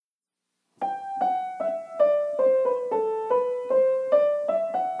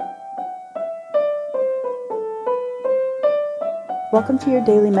Welcome to your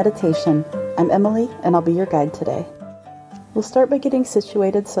daily meditation. I'm Emily, and I'll be your guide today. We'll start by getting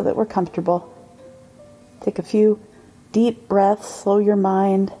situated so that we're comfortable. Take a few deep breaths, slow your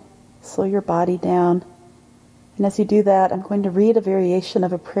mind, slow your body down. And as you do that, I'm going to read a variation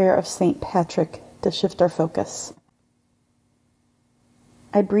of a prayer of St. Patrick to shift our focus.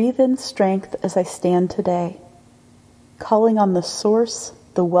 I breathe in strength as I stand today, calling on the source,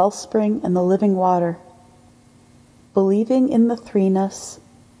 the wellspring, and the living water, believing in the threeness,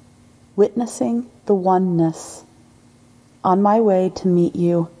 witnessing the oneness, on my way to meet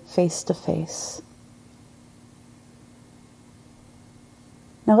you face to face.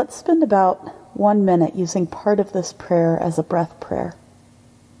 Now let's spend about 1 minute using part of this prayer as a breath prayer.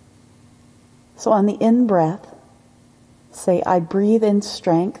 So on the in-breath, say, I breathe in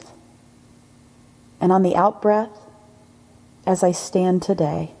strength, and on the out-breath, as I stand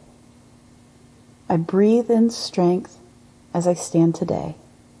today. I breathe in strength as I stand today.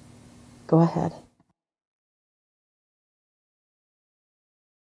 Go ahead.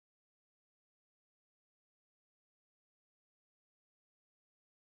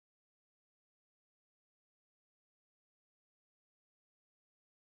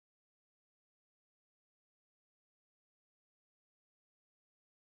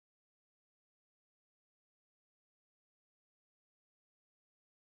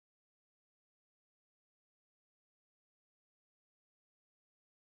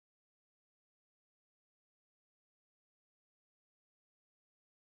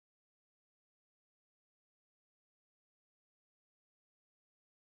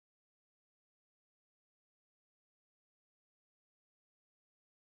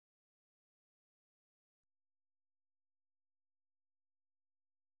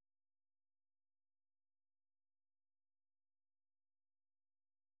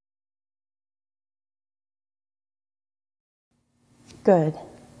 Good.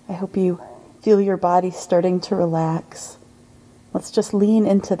 I hope you feel your body starting to relax. Let's just lean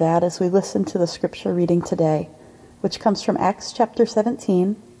into that as we listen to the scripture reading today, which comes from Acts chapter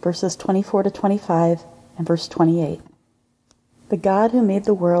 17, verses 24 to 25, and verse 28. The God who made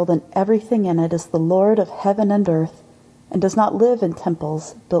the world and everything in it is the Lord of heaven and earth, and does not live in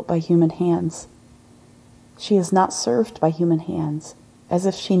temples built by human hands. She is not served by human hands, as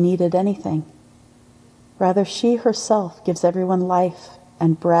if she needed anything. Rather, she herself gives everyone life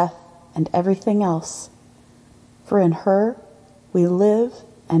and breath and everything else. For in her we live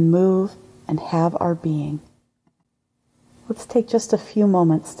and move and have our being. Let's take just a few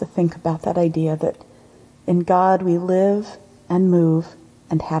moments to think about that idea that in God we live and move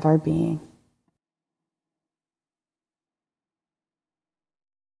and have our being.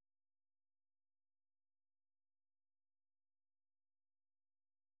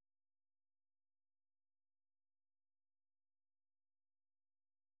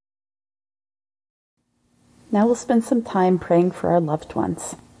 Now we'll spend some time praying for our loved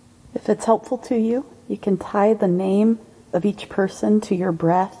ones. If it's helpful to you, you can tie the name of each person to your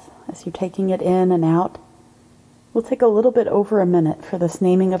breath as you're taking it in and out. We'll take a little bit over a minute for this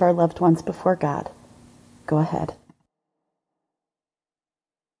naming of our loved ones before God. Go ahead.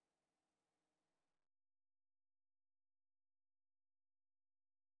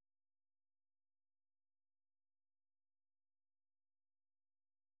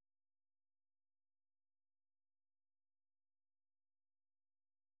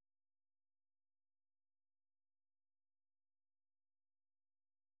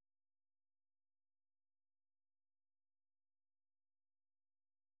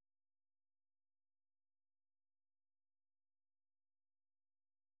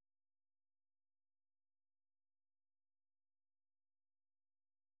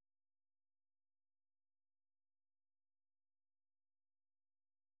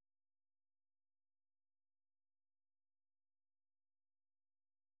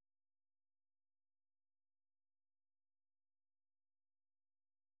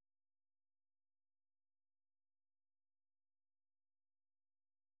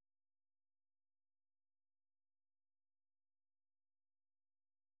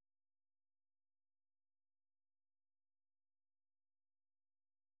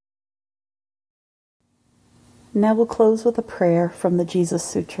 Now we'll close with a prayer from the Jesus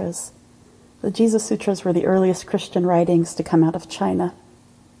Sutras. The Jesus Sutras were the earliest Christian writings to come out of China.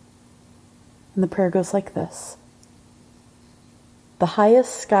 And the prayer goes like this. The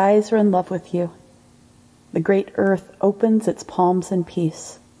highest skies are in love with you. The great earth opens its palms in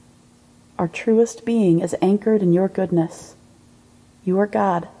peace. Our truest being is anchored in your goodness. You are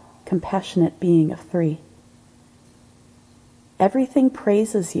God, compassionate being of three. Everything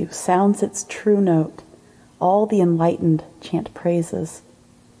praises you, sounds its true note. all the enlightened chant praises.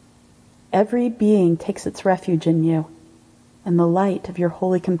 Every being takes its refuge in you, and the light of your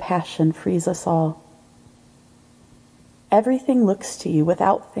holy compassion frees us all. Everything looks to you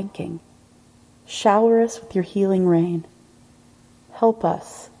without thinking. Shower us with your healing rain. Help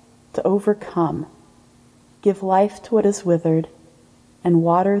us to overcome. Give life to what is withered, and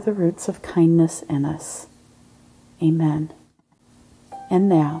water the roots of kindness in us. Amen. And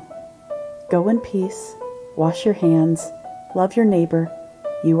now, go in peace, wash your hands, love your neighbor.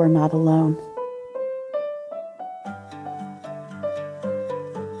 You are not alone.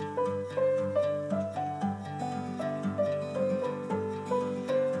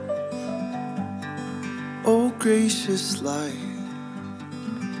 Oh, gracious light,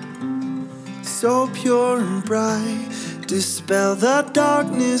 so pure and bright, dispel the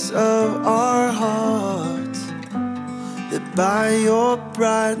darkness of our hearts, that by your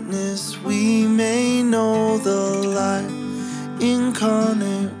brightness we may know the light,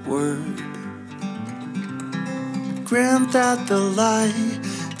 incarnate word. Grant that the light,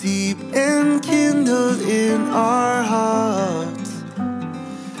 deep enkindled in our hearts,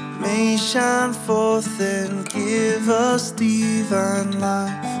 may shine forth and give us divine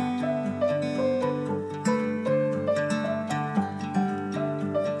life.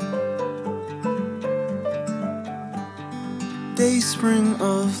 Dayspring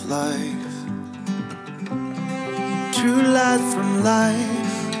of life, true light from light,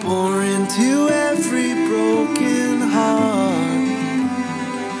 pour into every broken heart.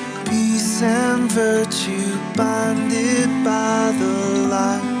 Peace and virtue binded by the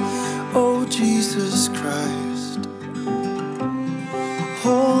light. Oh, Jesus Christ,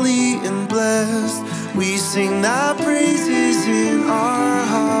 holy and blessed, we sing thy praises in our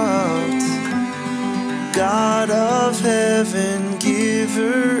hearts. God of heaven,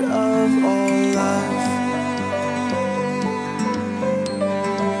 giver of all life.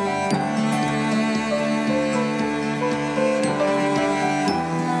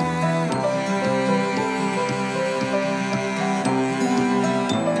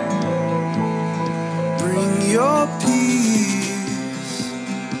 Your peace,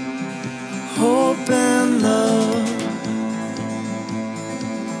 hope and love.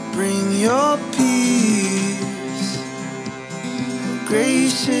 Bring your peace, oh,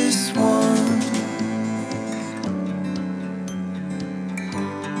 gracious one.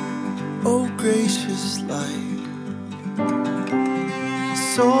 Oh, gracious light,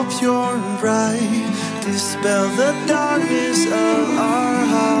 so pure and bright, dispel the darkness of our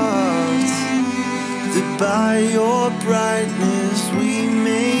hearts, that by your brightness we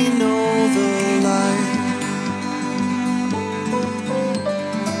may know the